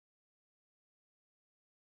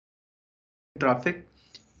traffic,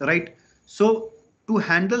 right? So to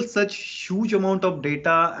handle such huge amount of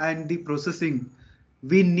data and the processing,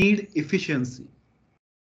 we need efficiency.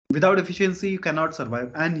 Without efficiency, you cannot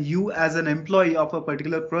survive. And you as an employee of a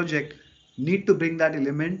particular project need to bring that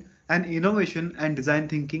element and innovation and design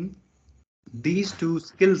thinking. These two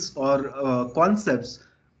skills or concepts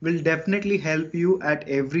will definitely help you at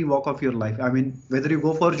every walk of your life. I mean, whether you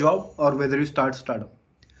go for a job or whether you start startup.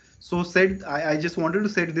 So I just wanted to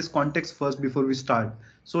set this context first before we start,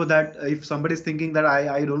 so that if somebody is thinking that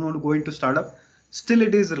I don't want to go into startup, still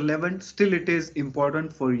it is relevant, still it is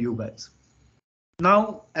important for you guys.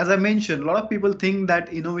 Now, as I mentioned, a lot of people think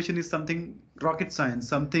that innovation is something rocket science,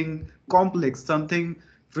 something complex, something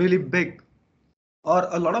really big, or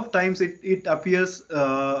a lot of times it appears,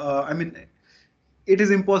 I mean, it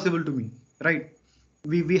is impossible to me, right?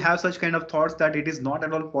 We have such kind of thoughts that it is not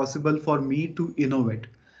at all possible for me to innovate.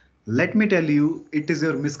 Let me tell you, it is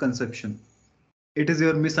your misconception. It is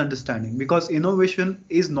your misunderstanding, because innovation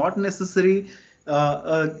is not necessarily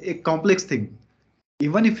a complex thing.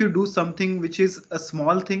 Even if you do something which is a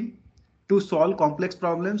small thing to solve complex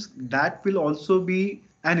problems, that will also be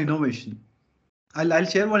an innovation. I'll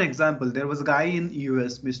share one example. There was a guy in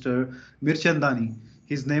US, Mr. Mirchandani.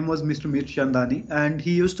 His name was Mr. Mirchandani, and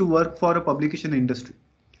he used to work for a publication industry.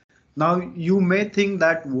 Now you may think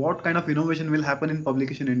that what kind of innovation will happen in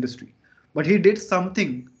publication industry, but he did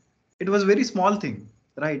something. It was very small thing,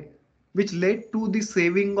 right? Which led to the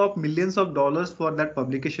saving of millions of dollars for that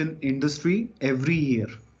publication industry every year.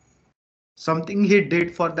 Something he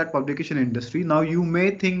did for that publication industry. Now you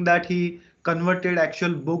may think that he converted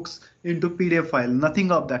actual books into PDF file.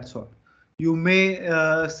 Nothing of that sort. You may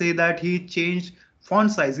say that he changed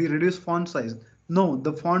font size, he reduced font size. No,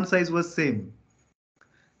 the font size was same.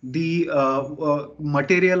 The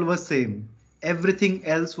material was same. Everything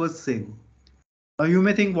else was same. Now you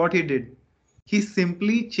may think what he did. He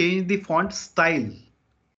simply changed the font style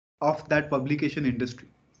of that publication industry.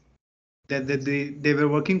 That they were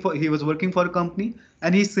working for, he was working for a company,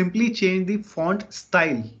 and he simply changed the font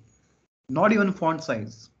style, not even font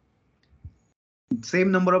size.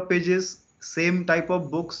 Same number of pages, same type of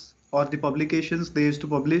books or the publications they used to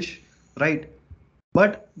publish, right?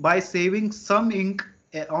 But by saving some ink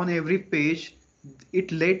on every page,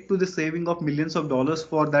 it led to the saving of millions of dollars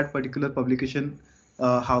for that particular publication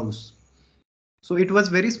house. So it was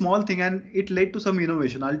very small thing, and it led to some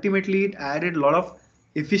innovation. Ultimately, it added a lot of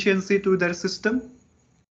efficiency to their system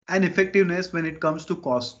and effectiveness when it comes to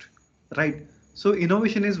cost, right? So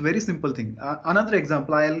innovation is very simple thing. Another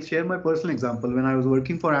example, I'll share my personal example. When I was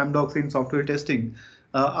working for Amdocs in software testing,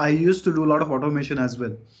 I used to do a lot of automation as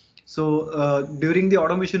well. So during the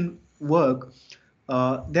automation work,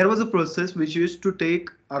 there was a process which used to take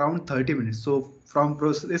around 30 minutes. So from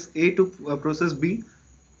process A to process B,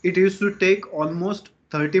 it used to take almost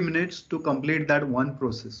 30 minutes to complete that one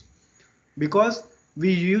process, because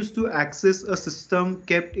we used to access a system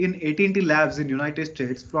kept in AT&T labs in United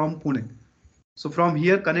States from Pune. So from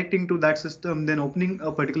here connecting to that system, then opening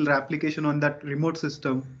a particular application on that remote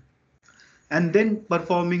system, and then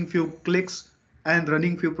performing few clicks and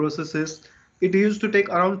running few processes, it used to take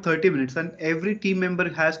around 30 minutes, and every team member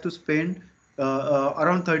has to spend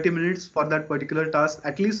around 30 minutes for that particular task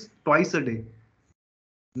at least twice a day.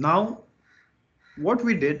 Now what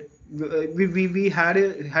we did, we had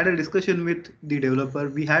a discussion with the developer.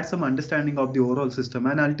 We had some understanding of the overall system,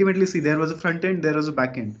 and ultimately, see, there was a front end, there was a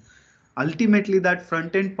back end. Ultimately, that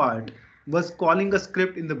front end part was calling a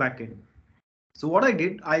script in the back end. So what I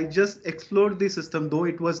did, I just explored the system, though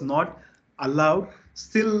it was not allowed.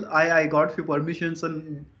 Still, I got few permissions,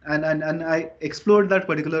 and I explored that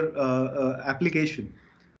particular application.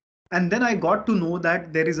 And then I got to know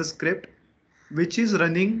that there is a script which is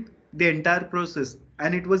running the entire process,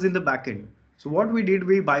 and it was in the backend. So what we did,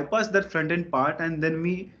 we bypassed that front end part, and then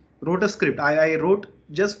we wrote a script. I wrote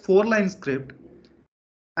just 4-line script,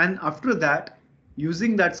 and after that,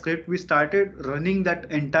 using that script, we started running that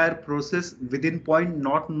entire process within point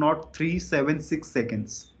not 376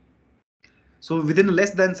 seconds. So within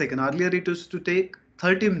less than a second. Earlier it used to take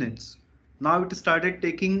 30 minutes. Now it started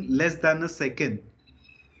taking less than a second.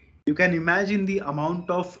 You can imagine the amount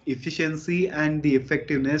of efficiency and the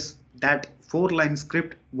effectiveness that 4-line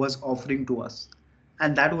script was offering to us.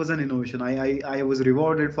 And that was an innovation. I was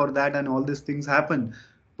rewarded for that, and all these things happened.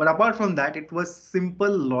 But apart from that, it was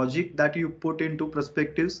simple logic that you put into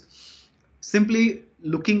perspectives. Simply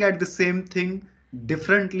looking at the same thing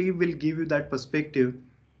differently will give you that perspective,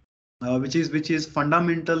 which is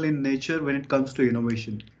fundamental in nature when it comes to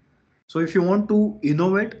innovation. So if you want to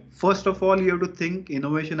innovate, first of all, you have to think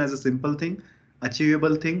innovation as a simple thing,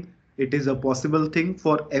 achievable thing. It is a possible thing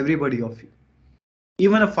for everybody of you.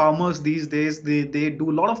 Even a farmers these days, they do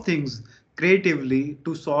a lot of things creatively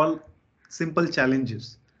to solve simple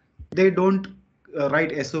challenges. They don't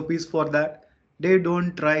write SOPs for that. They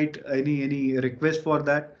don't write any request for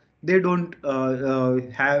that. They don't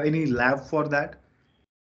have any lab for that.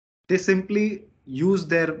 They simply use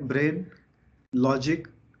their brain logic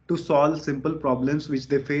to solve simple problems which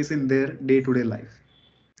they face in their day-to-day life.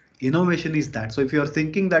 Innovation is that. So if you are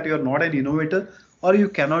thinking that you are not an innovator or you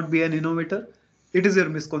cannot be an innovator, it is your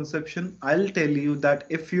misconception. I'll tell you that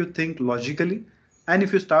if you think logically and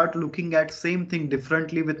if you start looking at same thing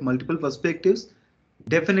differently with multiple perspectives,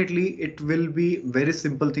 definitely it will be very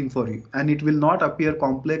simple thing for you and it will not appear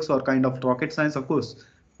complex or kind of rocket science. Of course,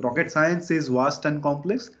 rocket science is vast and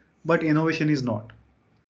complex, but innovation is not,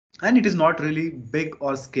 and it is not really big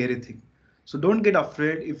or scary thing. So don't get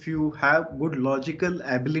afraid if you have good logical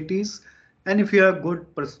abilities and if you have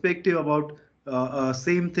good perspective about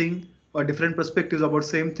same thing or different perspectives about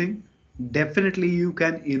same thing. Definitely you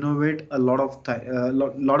can innovate a lot of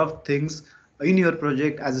lot of things in your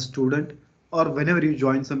project as a student, or whenever you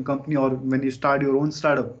join some company or when you start your own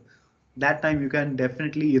startup. That time you can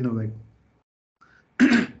definitely innovate.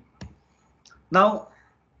 Now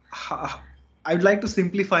I'd like to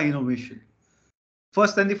simplify innovation.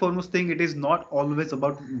 First and the foremost thing, it is not always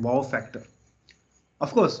about wow factor.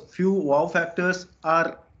 Of course, few wow factors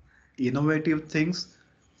are innovative things,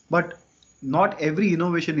 but not every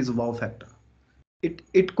innovation is a wow factor.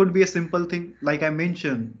 It could be a simple thing, like I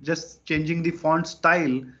mentioned, just changing the font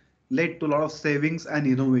style led to a lot of savings and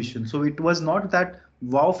innovation. So it was not that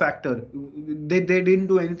wow factor. They didn't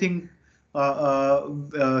do anything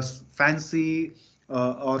fancy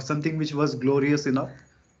or something which was glorious enough,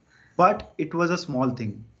 but it was a small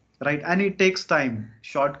thing, right? And it takes time.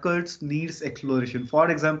 Shortcuts needs exploration. For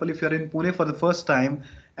example, if you're in Pune for the first time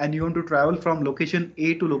and you want to travel from location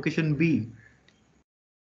A to location B,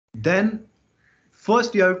 then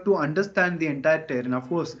first you have to understand the entire terrain. Of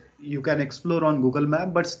course, you can explore on Google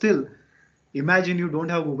Map, but still, imagine you don't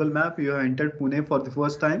have Google Map, you have entered Pune for the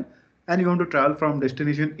first time and you want to travel from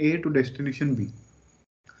destination A to destination B.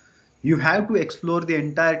 You have to explore the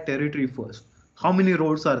entire territory first. How many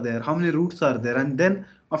roads are there? How many routes are there? And then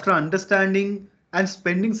after understanding and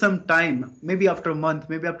spending some time, maybe after a month,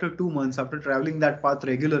 maybe after 2 months, after traveling that path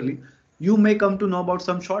regularly, you may come to know about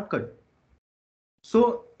some shortcut.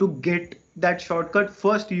 So to get that shortcut,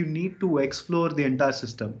 first you need to explore the entire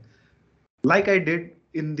system. Like I did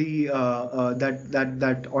in the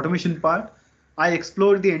that automation part, I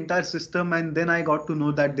explored the entire system and then I got to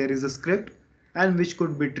know that there is a script and which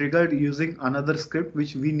could be triggered using another script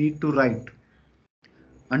which we need to write.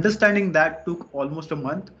 Understanding that took almost a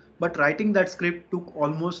month, but writing that script took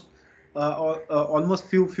almost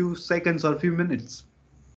few seconds or few minutes,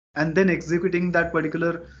 and then executing that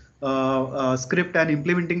particular script and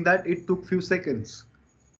implementing that, it took few seconds.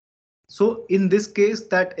 So in this case,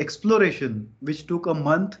 that exploration, which took a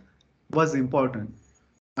month, was important.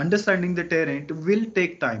 Understanding the terrain will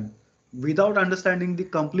take time. Without understanding the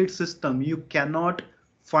complete system, you cannot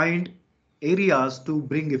find areas to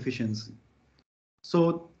bring efficiency.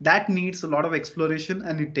 So that needs a lot of exploration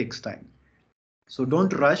and it takes time. So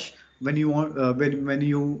don't rush when you want when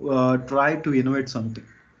you try to innovate something,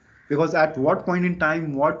 because at what point in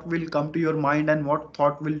time what will come to your mind and what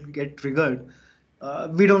thought will get triggered,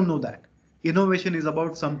 we don't know that. Innovation is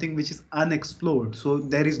about something which is unexplored, so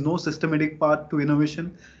there is no systematic path to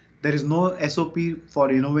innovation. There is no SOP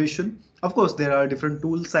for innovation. Of course there are different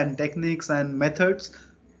tools and techniques and methods.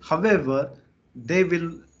 However, they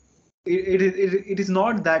will it is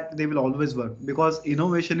not that they will always work, because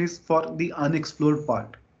innovation is for the unexplored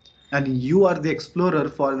part and you are the explorer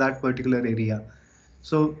for that particular area.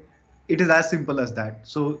 So it is as simple as that.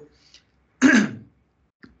 So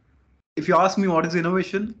if you ask me what is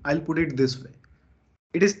innovation, I'll put it this way.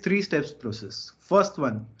 It is 3 steps process. First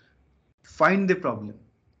one, find the problem.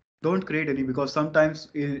 Don't create any, because sometimes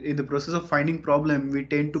in the process of finding problem, we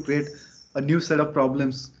tend to create a new set of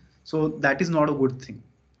problems. So that is not a good thing.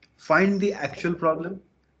 Find the actual problem.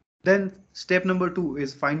 Then step number 2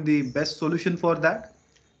 is find the best solution for that.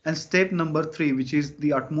 And step number 3, which is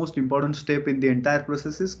the utmost important step in the entire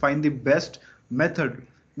process, is find the best method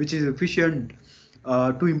which is efficient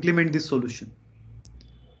to implement this solution.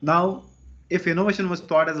 Now, if innovation was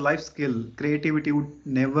taught as a life skill, creativity would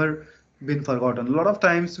never been forgotten. A lot of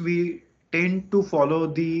times we tend to follow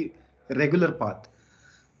the regular path,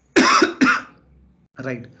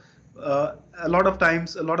 right? A lot of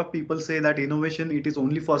times, a lot of people say that innovation, it is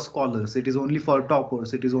only for scholars, it is only for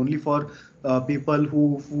toppers, it is only for people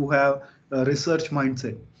who have a research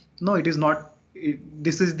mindset. No, it is not.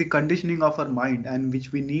 This is the conditioning of our mind and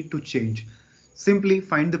which we need to change. Simply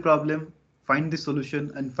find the problem, find the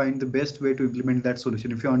solution, and find the best way to implement that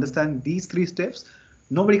solution. If you understand these three steps,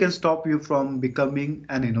 nobody can stop you from becoming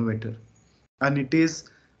an innovator. And it is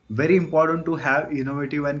very important to have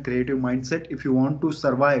innovative and creative mindset if you want to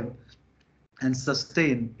survive and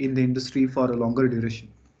sustain in the industry for a longer duration.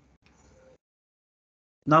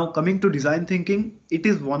 Now, coming to design thinking, it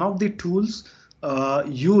is one of the tools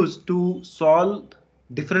used to solve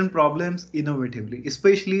different problems innovatively,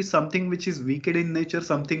 especially something which is wicked in nature,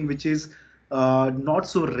 something which is not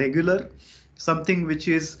so regular, something which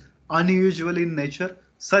is unusual in nature.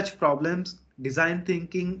 Such problems, design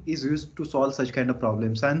thinking is used to solve such kind of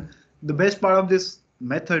problems. And the best part of this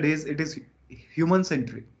method is it is human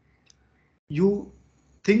centric. You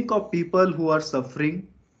think of people who are suffering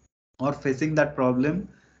or facing that problem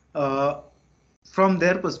uh, from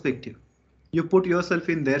their perspective. You put yourself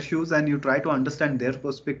in their shoes and you try to understand their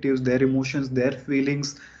perspectives, their emotions, their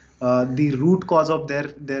feelings, the root cause of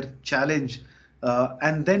their challenge,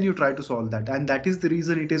 and then you try to solve that. And that is the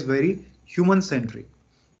reason it is very human centric.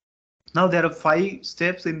 Now there are 5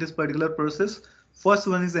 steps in this particular process. First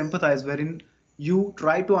one is empathize, wherein you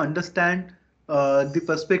try to understand the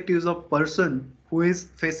perspectives of person who is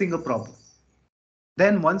facing a problem.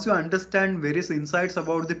 Then once you understand various insights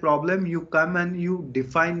about the problem, you come and you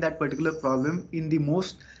define that particular problem in the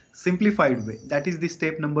most simplified way. That is the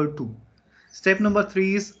step number 2. Step number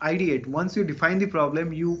 3 is ideate. Once you define the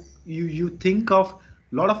problem, you think of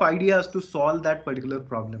a lot of ideas to solve that particular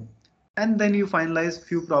problem. And then you finalize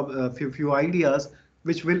few ideas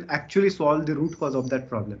which will actually solve the root cause of that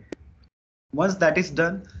problem. Once that is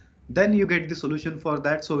done, then you get the solution for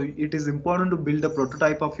that. So it is important to build a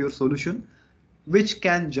prototype of your solution which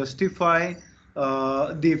can justify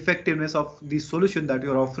the effectiveness of the solution that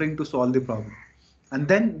you're offering to solve the problem. And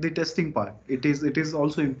then the testing part, it is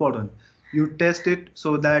also important. You test it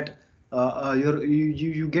so that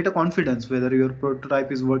you get a confidence whether your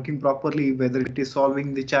prototype is working properly, whether it is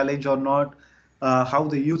solving the challenge or not, how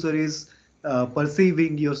the user is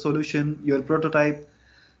perceiving your solution, your prototype.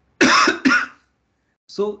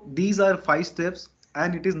 So these are 5 steps,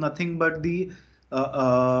 and it is nothing but the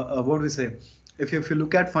what do we say? If you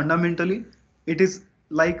look at fundamentally, it is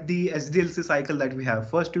like the SDLC cycle that we have.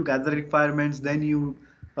 First, you gather requirements, then you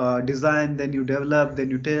design, then you develop, then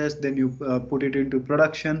you test, then you put it into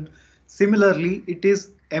production. Similarly, it is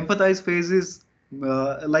empathize phase is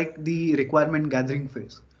like the requirement gathering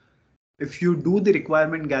phase. If you do the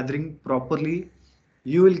requirement gathering properly,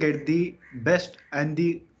 you will get the best and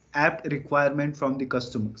the apt requirement from the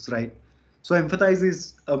customers, right? So empathize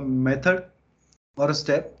is a method or a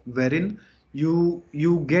step wherein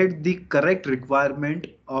you get the correct requirement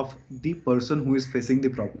of the person who is facing the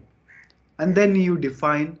problem, and then you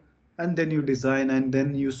define, and then you design, and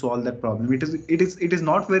then you solve that problem. It is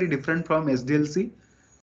not very different from SDLC,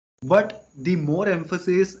 but the more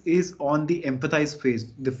emphasis is on the empathize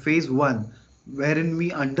phase, the phase 1, wherein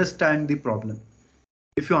we understand the problem.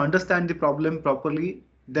 If you understand the problem properly,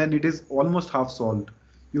 then it is almost half solved.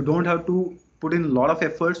 You don't have to put in a lot of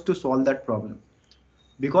efforts to solve that problem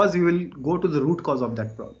because you will go to the root cause of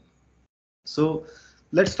that problem. So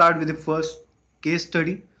let's start with the first case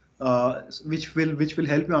study, which will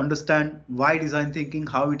help you understand why design thinking,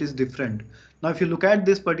 how it is different. Now, if you look at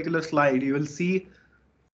this particular slide, you will see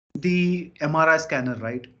the MRI scanner,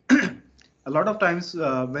 right? A lot of times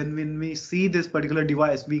when we see this particular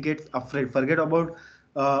device, we get afraid. Forget about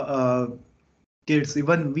kids,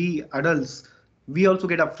 even we adults, we also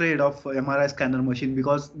get afraid of MRI scanner machine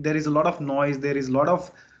because there is a lot of noise. There is a lot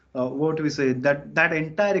of what we say, that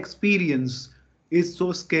entire experience is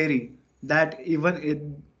so scary that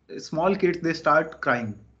even small kids, they start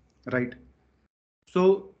crying, right?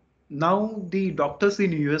 So now the doctors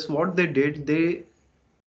in US, what they did, they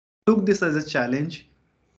took this as a challenge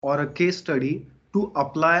or a case study to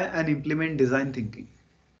apply and implement design thinking.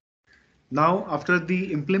 Now, after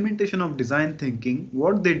the implementation of design thinking,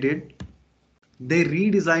 what they did, they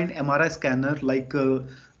redesigned MRI scanner like a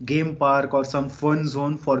game park or some fun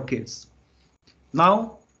zone for kids.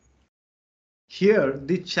 Now, here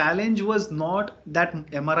the challenge was not that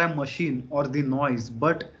MRI machine or the noise,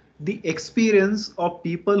 but the experience of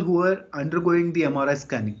people who were undergoing the MRI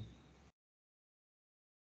scanning.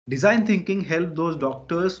 Design thinking helped those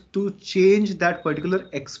doctors to change that particular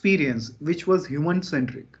experience, which was human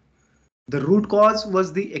centric. The root cause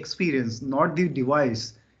was the experience, not the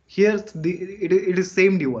device. Here it is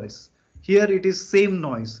same device. Here it is same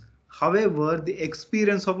noise. However, the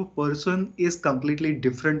experience of a person is completely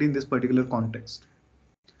different in this particular context.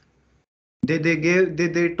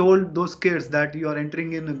 They told those kids that you are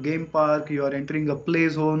entering in a game park, you are entering a play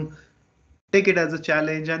zone. take it as a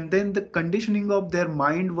challenge, and then the conditioning of their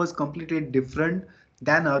mind was completely different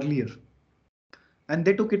than earlier, and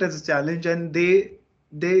they took it as a challenge, and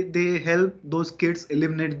they help those kids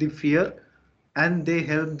eliminate the fear, and they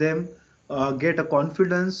help them get a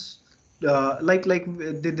confidence, they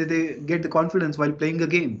get the confidence while playing a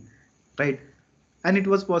game, right? And it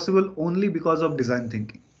was possible only because of design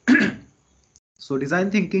thinking. So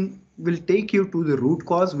design thinking will take you to the root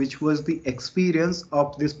cause, which was the experience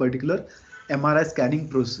of this particular MRI scanning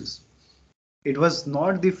process. It was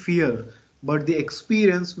not the fear, but the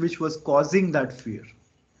experience which was causing that fear,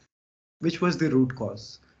 which was the root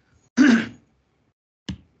cause.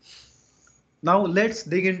 Now let's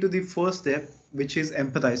dig into the first step, which is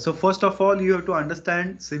empathize. So first of all, you have to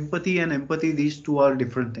understand sympathy and empathy. These two are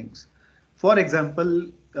different things. For example,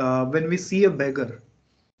 when we see a beggar,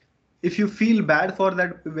 if you feel bad for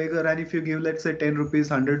that beggar, and if you give, let's say, 10 rupees,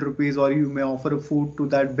 100 rupees, or you may offer a food to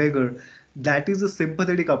that beggar, that is a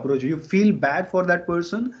sympathetic approach. You feel bad for that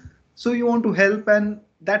person, so you want to help, and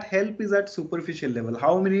that help is at superficial level.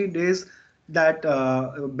 How many days that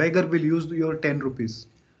beggar will use your 10 rupees,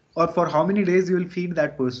 or for how many days you will feed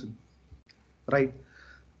that person, right?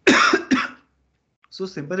 So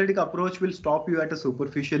sympathetic approach will stop you at a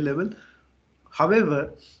superficial level.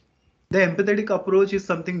 However, the empathetic approach is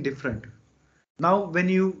something different. Now, when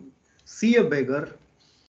you see a beggar,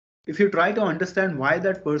 if you try to understand why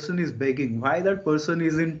that person is begging, why that person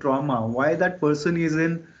is in trauma, why that person is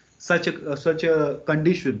in such a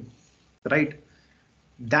condition, right?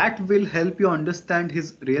 That will help you understand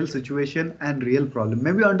his real situation and real problem.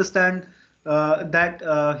 Maybe understand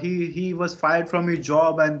that he was fired from his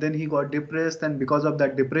job, and then he got depressed, and because of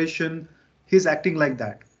that depression he's acting like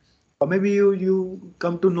that. Or maybe you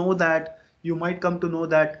come to know that, you might come to know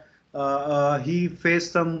that he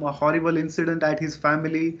faced some horrible incident at his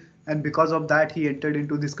family, and because of that he entered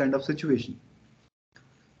into this kind of situation.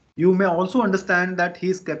 You may also understand that he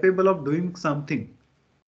is capable of doing something.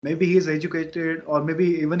 Maybe he is educated, or maybe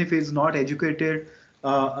even if he is not educated,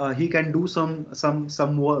 he can do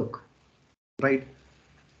some work, right?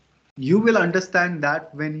 You will understand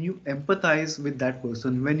that when you empathize with that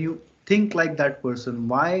person, when you think like that person.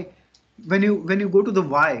 Why? When you go to the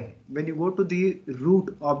why, when you go to the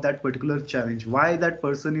root of that particular challenge, why that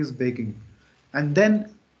person is begging, and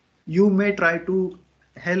then you may try to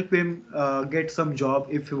help him get some job,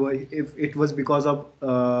 if it was because of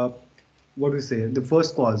what we say, the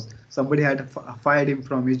first cause, somebody had fired him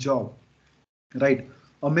from his job, right?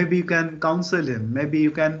 Or maybe you can counsel him, maybe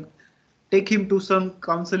you can take him to some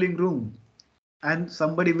counseling room, and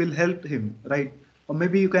somebody will help him, right? Or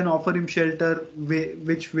maybe you can offer him shelter,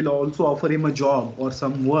 which will also offer him a job or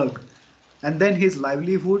some work, and then his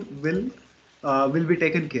livelihood will be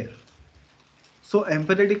taken care. So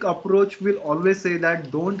empathetic approach will always say that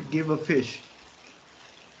don't give a fish,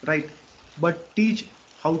 right, but teach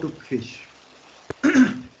how to fish.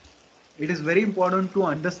 It is very important to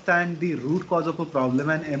understand the root cause of a problem,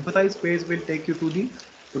 and empathize phase will take you to the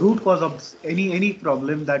root cause of any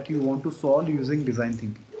problem that you want to solve using design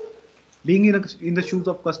thinking. Being in the shoes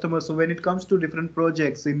of customers, so when it comes to different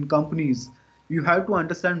projects in companies, you have to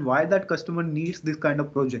understand why that customer needs this kind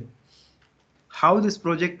of project, how this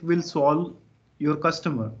project will solve your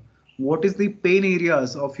customer, what is the pain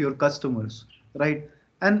areas of your customers, right?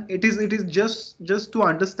 And it is just to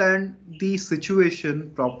understand the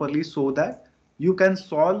situation properly, so that you can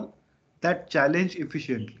solve that challenge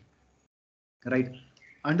efficiently, right?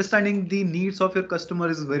 Understanding the needs of your customer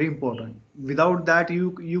is very important. Without that,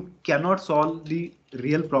 you cannot solve the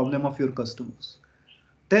real problem of your customers.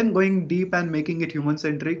 Then going deep and making it human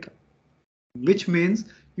centric, which means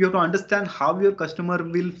you have to understand how your customer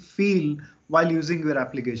will feel while using your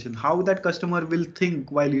application, how that customer will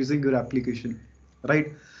think while using your application,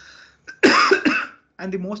 right?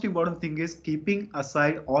 And the most important thing is keeping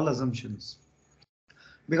aside all assumptions,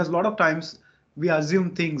 because a lot of times we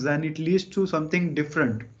assume things and it leads to something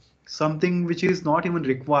different, something which is not even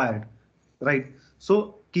required, right?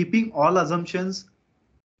 So keeping all assumptions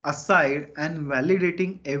aside and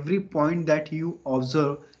validating every point that you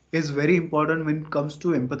observe is very important when it comes to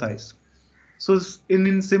empathize. So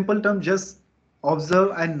in simple terms, just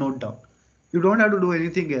observe and note down. You don't have to do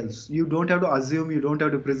anything else. You don't have to assume, you don't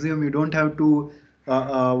have to presume, you don't have to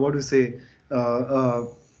what to say, uh,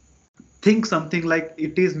 think something like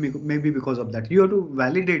it is maybe because of that. You have to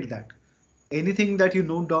validate that. Anything that you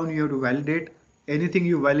note down, you have to validate. Anything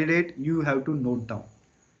you validate, you have to note down.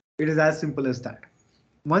 It is as simple as that.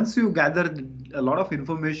 Once you gather a lot of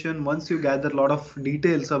information, once you gather a lot of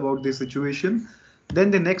details about the situation,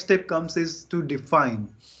 then the next step comes is to define.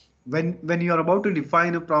 When you are about to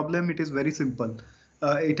define a problem, it is very simple.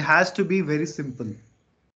 it has to be very simple.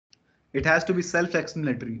 It has to be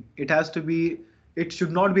self-explanatory. It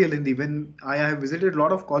should not be a lengthy. When I have visited a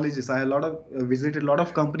lot of colleges, I have visited a lot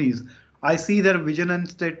of companies. I see their vision and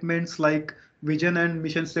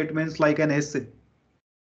mission statements like an essay.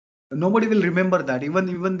 Nobody will remember that.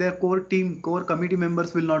 Even their core committee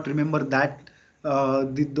members will not remember that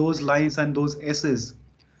those lines and those essays.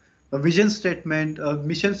 A vision statement, a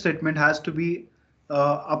mission statement has to be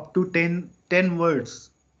up to 10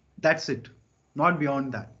 words. That's it, not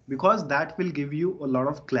beyond that, because that will give you a lot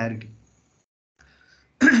of clarity.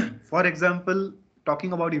 For example,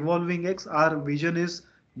 talking about Evolving X, our vision is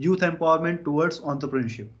youth empowerment towards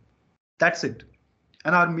entrepreneurship. That's it.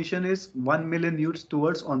 And our mission is 1 million youths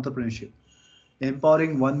towards entrepreneurship.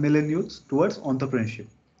 Empowering 1 million youths towards entrepreneurship.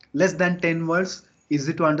 Less than 10 words,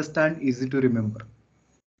 easy to understand, easy to remember.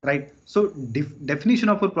 Right. So definition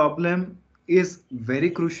of a problem is very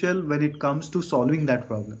crucial when it comes to solving that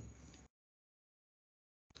problem.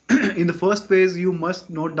 In the first phase, you must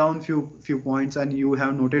note down few points, and you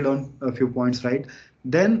have noted on a few points, right?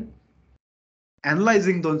 Then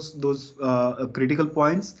analyzing those critical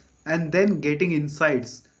points and then getting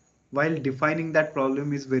insights while defining that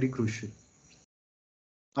problem is very crucial.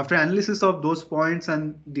 After analysis of those points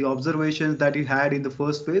and the observations that you had in the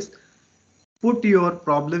first phase, put your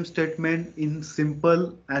problem statement in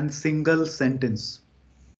simple and single sentence.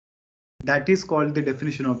 That is called the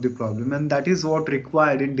definition of the problem, and that is what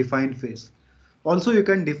required in defined phase. Also, you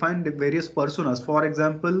can define the various personas. For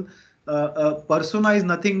example, a persona is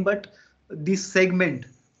nothing but the segment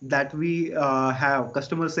that we have,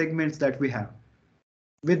 customer segments that we have,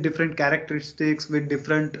 with different characteristics, with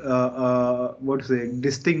different what to say,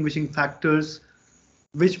 distinguishing factors,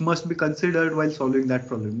 which must be considered while solving that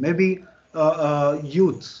problem. Maybe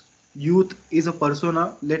youths. Youth is a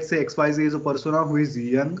persona. Let's say XYZ is a persona who is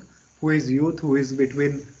young, who is youth, who is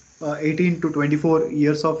between 18 to 24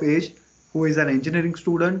 years of age, who is an engineering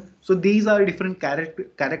student. So these are different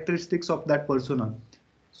characteristics of that persona.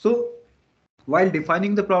 So while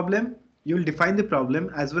defining the problem, you will define the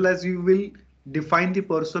problem as well as you will define the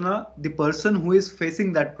persona, the person who is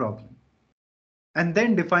facing that problem, and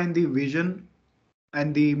then define the vision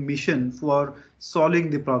and the mission for solving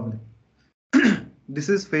the problem. This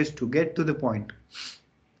is phase 2. Get to the point.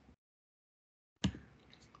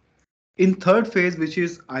 In third phase, which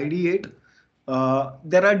is ideate,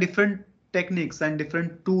 there are different techniques and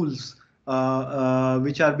different tools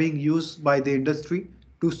which are being used by the industry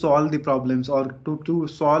to solve the problems or to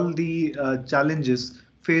solve the challenges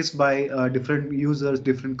faced by different users,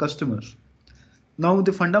 different customers. Now,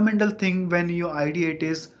 the fundamental thing when you ideate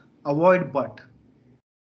is avoid but.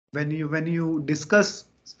 When you discuss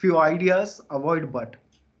few ideas, avoid but,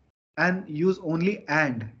 and use only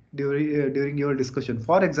and during your discussion.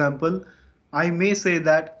 For example, I may say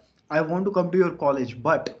that I want to come to your college,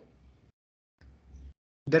 but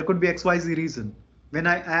there could be XYZ reason. When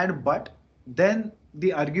I add but, then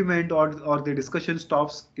the argument or the discussion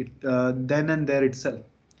stops then and there itself.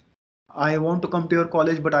 I want to come to your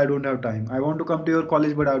college, but I don't have time. I want to come to your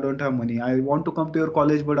college, but I don't have money. I want to come to your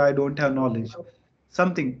college, but I don't have knowledge.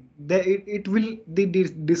 Something that it will, the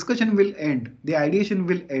discussion will end, the ideation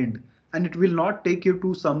will end, and it will not take you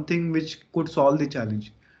to something which could solve the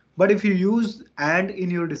challenge. But if you use and in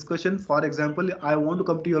your discussion, for example, I want to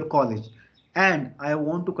come to your college, and I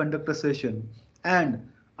want to conduct a session, and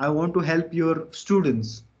I want to help your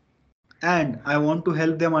students, and I want to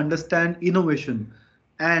help them understand innovation,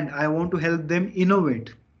 and I want to help them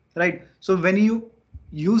innovate, right? So when you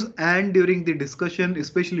use and during the discussion,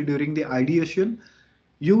 especially during the ideation,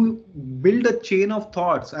 you build a chain of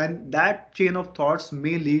thoughts, and that chain of thoughts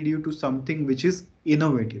may lead you to something which is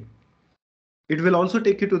innovative. It will also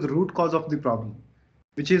take you to the root cause of the problem,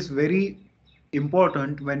 which is very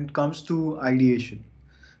important when it comes to ideation.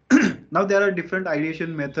 Now there are different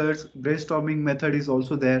ideation methods. Brainstorming method is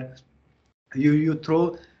also there. You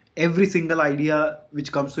throw every single idea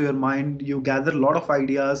which comes to your mind. You gather a lot of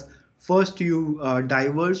ideas. First you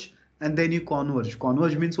diverge, and then you converge.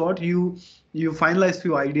 Converge means what? You finalize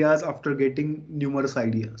few ideas after getting numerous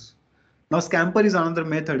ideas. Now scamper is another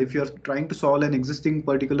method. If you're trying to solve an existing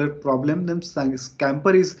particular problem, then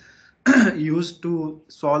scamper is used to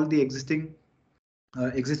solve the existing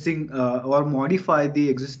or modify the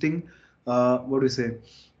existing what do you say,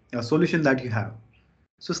 solution that you have.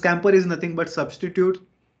 So scamper is nothing but substitute,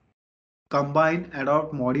 combine,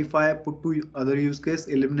 adopt, modify, put to other use case,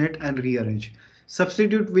 eliminate, and rearrange.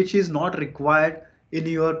 Substitute which is not required in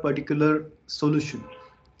your particular solution.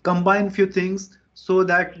 Combine few things so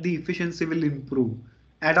that the efficiency will improve.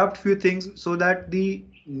 Adopt few things so that the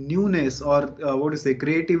newness or what to say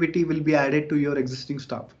creativity will be added to your existing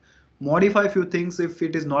stuff. Modify few things if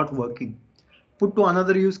it is not working. Put to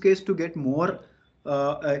another use case to get more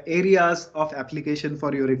areas of application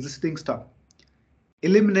for your existing stuff.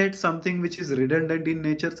 Eliminate something which is redundant in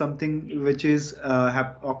nature, something which is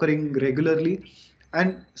occurring regularly,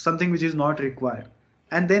 and something which is not required,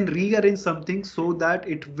 and then rearrange something so that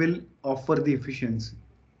it will offer the efficiency,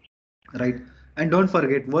 right? And don't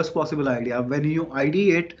forget worst possible idea. When you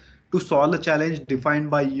ideate to solve a challenge defined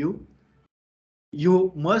by you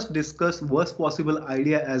must discuss worst possible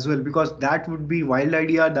idea as well, because that would be wild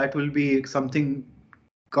idea, that will be something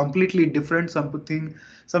completely different, something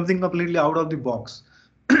completely out of the box.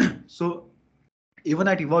 So even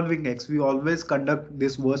at Evolving X, we always conduct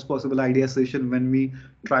this worst possible idea session when we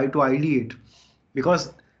try to ideate,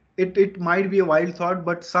 because it might be a wild thought,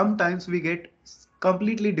 but sometimes we get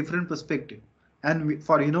completely different perspective. And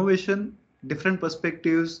for innovation, different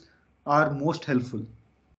perspectives are most helpful,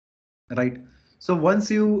 right? So once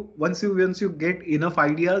you get enough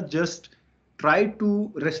ideas, just try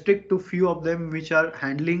to restrict to few of them which are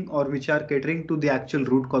handling or which are catering to the actual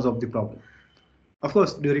root cause of the problem. Of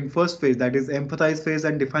course, during first phase, that is empathize phase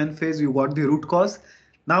and define phase, you got the root cause.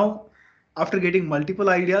 Now, after getting multiple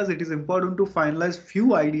ideas, it is important to finalize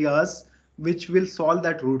few ideas which will solve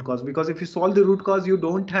that root cause. Because if you solve the root cause, you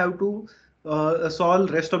don't have to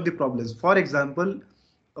solve rest of the problems. For example,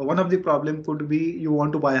 one of the problem could be you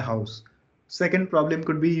want to buy a house. Second problem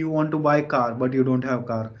could be you want to buy a car, but you don't have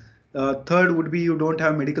car. Third would be you don't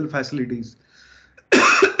have medical facilities.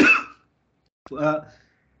 Uh,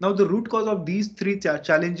 Now the root cause of these three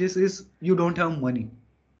challenges is you don't have money.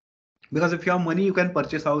 Because if you have money, you can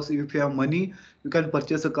purchase house. If you have money, you can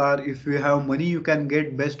purchase a car. If you have money, you can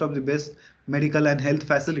get best of the best medical and health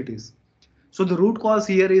facilities. So the root cause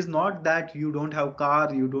here is not that you don't have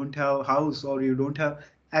car, you don't have house, or you don't have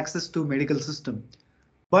access to medical system,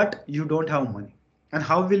 but you don't have money. And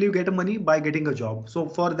how will you get money? By getting a job. So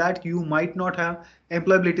for that, you might not have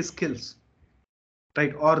employability skills,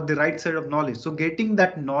 right? Or the right set of knowledge. So getting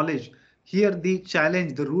that knowledge, here the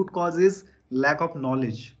challenge, the root cause is lack of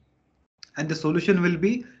knowledge, and the solution will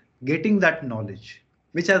be getting that knowledge,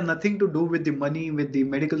 which has nothing to do with the money, with the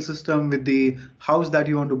medical system, with the house that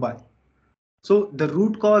you want to buy. So the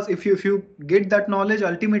root cause, if you get that knowledge,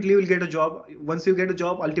 ultimately you will get a job. Once you get a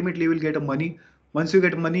job, ultimately you will get a money. Once you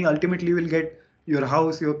get money, ultimately you will get your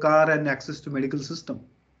house, your car, and access to medical system.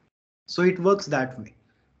 So it works that way.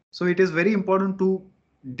 So it is very important to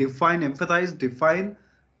define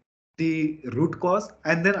the root cause,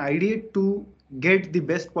 and then ideate to get the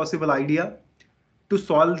best possible idea to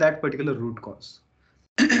solve that particular root cause.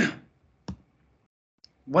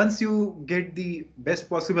 Once you get the best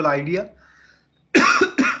possible idea,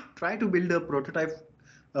 try to build a prototype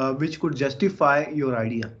which could justify your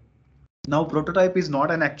idea. Now, prototype is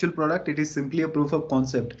not an actual product, it is simply a proof of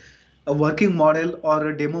concept, a working model or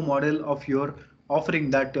a demo model of your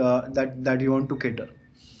offering that you want to cater.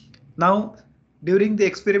 Now, during the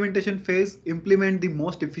experimentation phase, implement the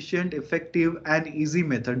most efficient, effective, and easy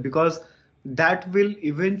method, because that will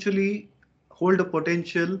eventually hold a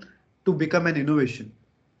potential to become an innovation.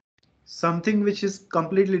 Something which is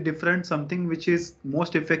completely different, something which is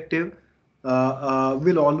most effective,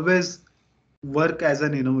 will always work as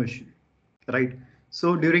an innovation, right?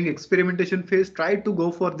 So during experimentation phase, try to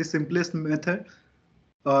go for the simplest method.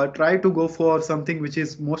 Try to go for something which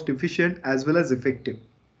is most efficient as well as effective,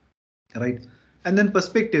 right? And then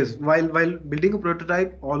perspectives. While building a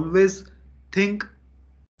prototype, always think,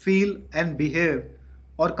 feel, and behave,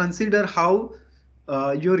 or consider how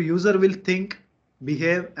your user will think,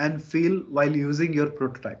 behave, and feel while using your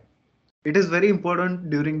prototype. It is very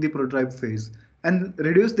important during the prototype phase. And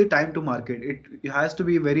reduce the time to market. It has to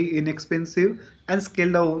be very inexpensive and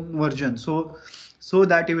scaled down version. So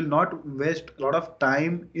that you will not waste a lot of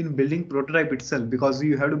time in building prototype itself, because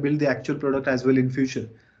you have to build the actual product as well in future.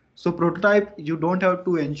 So prototype, you don't have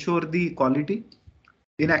to ensure the quality.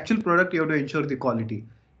 In actual product, you have to ensure the quality.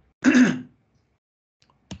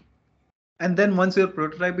 And then once your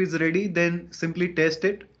prototype is ready, then simply test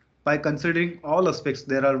it by considering all aspects.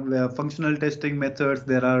 There are functional testing methods,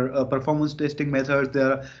 there are performance testing methods,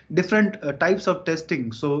 there are different types of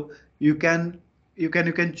testing. So you can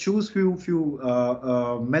choose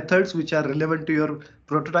few methods which are relevant to your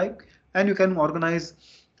prototype, and you can organize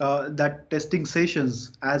that testing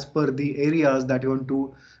sessions as per the areas that you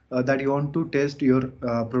want to test your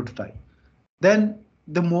prototype. Then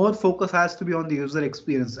the more focus has to be on the user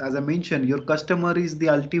experience. As I mentioned, your customer is the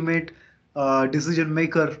ultimate decision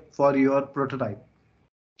maker for your prototype.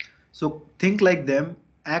 So think like them,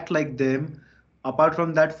 act like them. Apart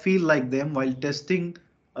from that, feel like them while testing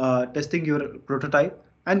testing your prototype,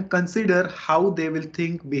 and consider how they will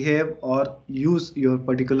think, behave, or use your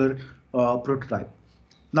particular prototype.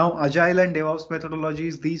 Now, agile and DevOps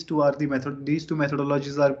methodologies, these two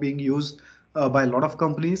methodologies are being used by a lot of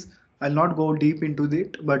companies. I'll not go deep into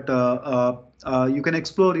it, but you can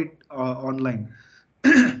explore it online.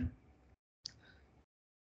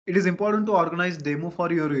 It is important to organize demo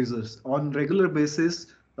for your users on regular basis.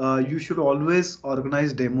 You should always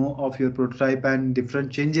organize demo of your prototype and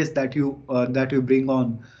different changes that you bring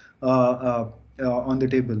on the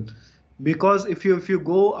table. Because if you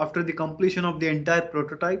go after the completion of the entire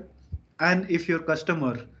prototype, and if your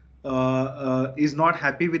customer is not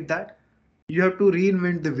happy with that, you have to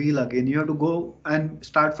reinvent the wheel again. You have to go and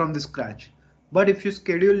start from the scratch. But if you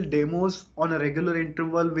schedule demos on a regular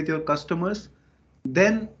interval with your customers,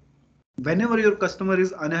 then whenever your customer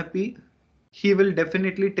is unhappy, he will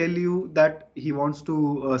definitely tell you that he wants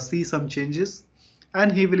to see some changes,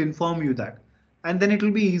 and he will inform you that. And then it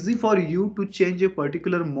will be easy for you to change a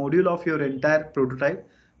particular module of your entire prototype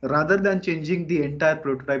rather than changing the entire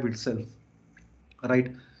prototype itself,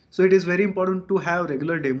 right? So it is very important to have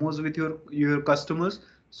regular demos with your customers,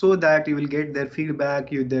 so that you will get their feedback,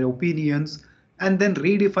 their opinions, and then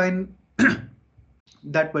redefine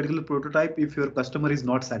that particular prototype if your customer is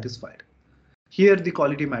not satisfied. Here the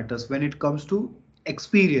quality matters when it comes to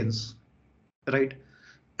experience, right?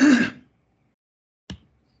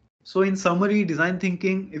 So in summary, design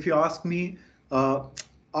thinking, if you ask me, uh,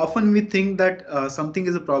 often we think that something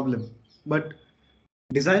is a problem, but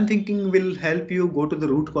design thinking will help you go to the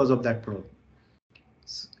root cause of that problem.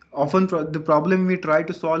 Often the problem we try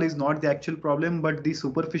to solve is not the actual problem, but the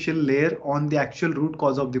superficial layer on the actual root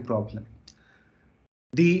cause of the problem.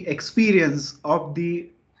 The experience of the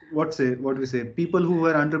what we say people who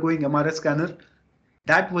were undergoing MRI scanner,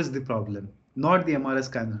 that was the problem, not the MRI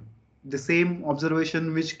scanner. The same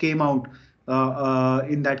observation which came out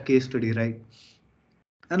in that case study, right?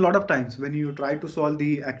 And a lot of times when you try to solve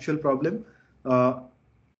the actual problem, uh,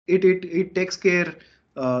 it takes care,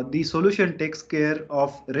 the solution takes care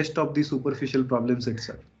of rest of the superficial problems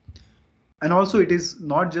itself. And also it is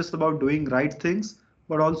not just about doing right things,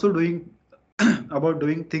 but also doing about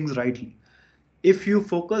doing things rightly. If you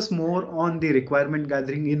focus more on the requirement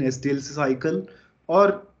gathering in SDLC cycle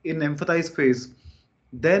or in empathize phase,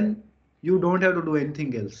 then you don't have to do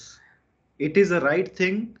anything else. It is a right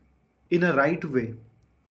thing in a right way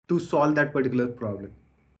to solve that particular problem.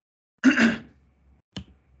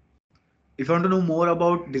 If you want to know more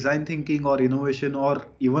about design thinking or innovation or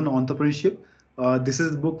even entrepreneurship, this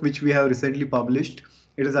is the book which we have recently published.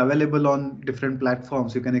 It is available on different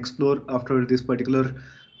platforms. You can explore after this particular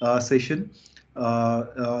session.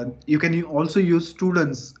 You can also use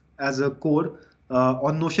students as a core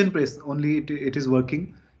on Notion Press. Only it is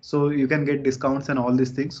working, so you can get discounts and all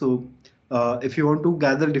these things. So if you want to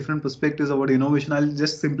gather different perspectives about innovation, I'll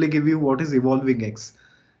just simply give you what is Evolving X.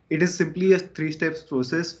 It is simply a three-step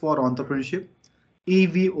process for entrepreneurship.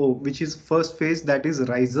 EVO, which is first phase, that is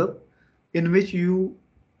rise up, in which you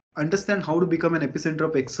understand how to become an epicenter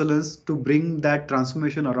of excellence to bring that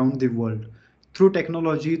transformation around the world through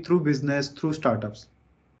technology, through business, through startups.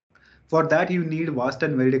 For that, you need vast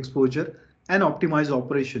and varied exposure and optimized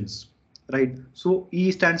operations, right? So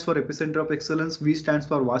E stands for epicenter of excellence, V stands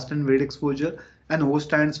for vast and varied exposure, and O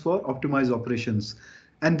stands for optimized operations.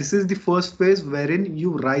 And this is the first phase wherein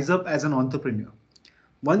you rise up as an entrepreneur.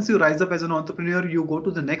 Once you rise up as an entrepreneur, you go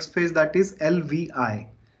to the next phase, that is LVI,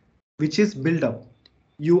 which is build up.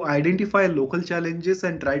 You identify local challenges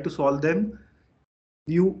and try to solve them.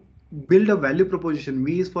 You build a value proposition.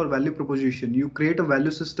 V is for value proposition. You create a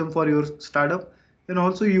value system for your startup, and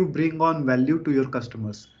also you bring on value to your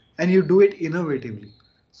customers, and you do it innovatively.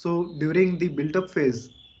 So during the build up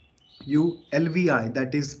phase, you LVI,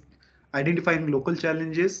 that is identifying local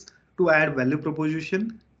challenges to add value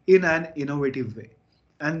proposition in an innovative way.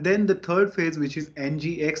 And then the third phase, which is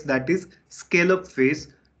NGX, that is scale up phase,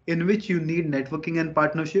 in which you need networking and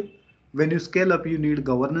partnership. When you scale up, you need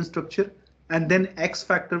governance structure, and then X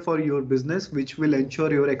factor for your business, which will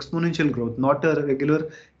ensure your exponential growth, not a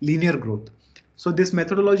regular linear growth. So this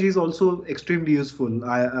methodology is also extremely useful.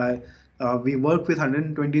 We work with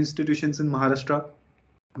 120 institutions in Maharashtra.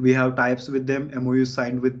 We have types with them, MOUs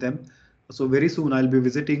signed with them. So very soon I'll be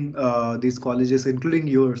visiting these colleges, including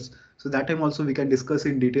yours. So that time also we can discuss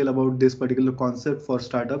in detail about this particular concept for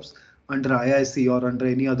startups under IIC or under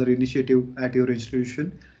any other initiative at your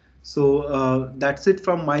institution. So that's it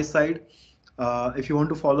from my side. If you want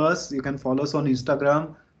to follow us, you can follow us on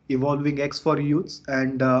Instagram, Evolving X for Youths,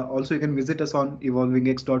 and also you can visit us on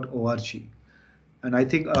evolvingx.org. And I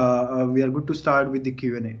think we are good to start with the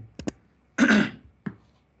Q&A.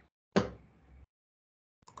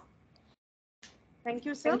 Thank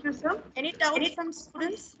you, sir. Any doubts from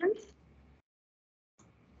students?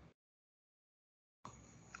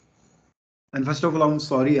 And first of all, I'm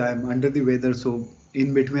sorry, I'm under the weather. So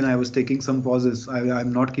in between, I was taking some pauses.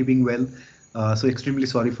 I'm not keeping well. So extremely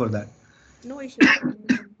sorry for that. No issue, sir.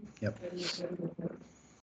 Yep.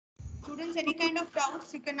 Students, any kind of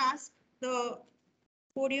doubts you can ask. The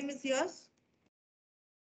podium is yours.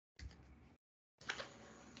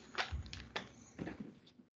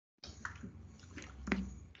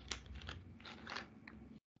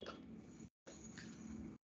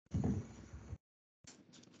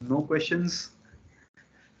 No questions?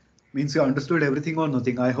 Means you understood everything or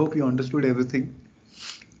nothing. I hope you understood everything.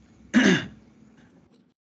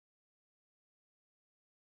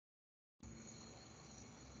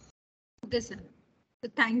 Okay, sir. So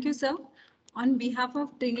thank you, sir. On behalf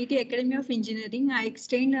of Trinity Academy of Engineering, I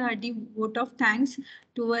extend a deep vote of thanks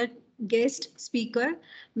to our guest speaker,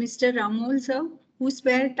 Mr. Ramol, sir, who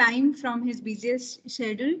spared time from his busiest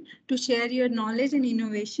schedule to share your knowledge and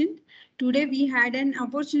innovation. Today, we had an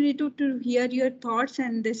opportunity to hear your thoughts,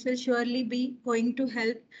 and this will surely be going to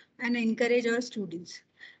help and encourage our students.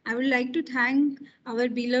 I would like to thank our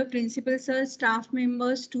beloved principal, sir, staff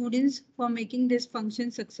members, students for making this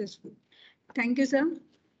function successful. Thank you, sir.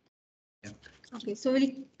 Yeah. Okay, so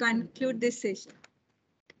we'll conclude this session.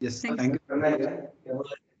 Yes, Thank thank you.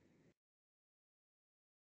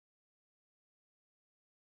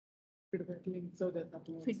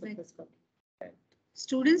 Feedback.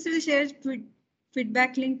 Students will share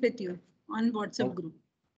feedback link with you on WhatsApp group.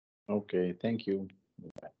 Okay, thank you.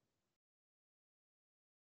 Bye.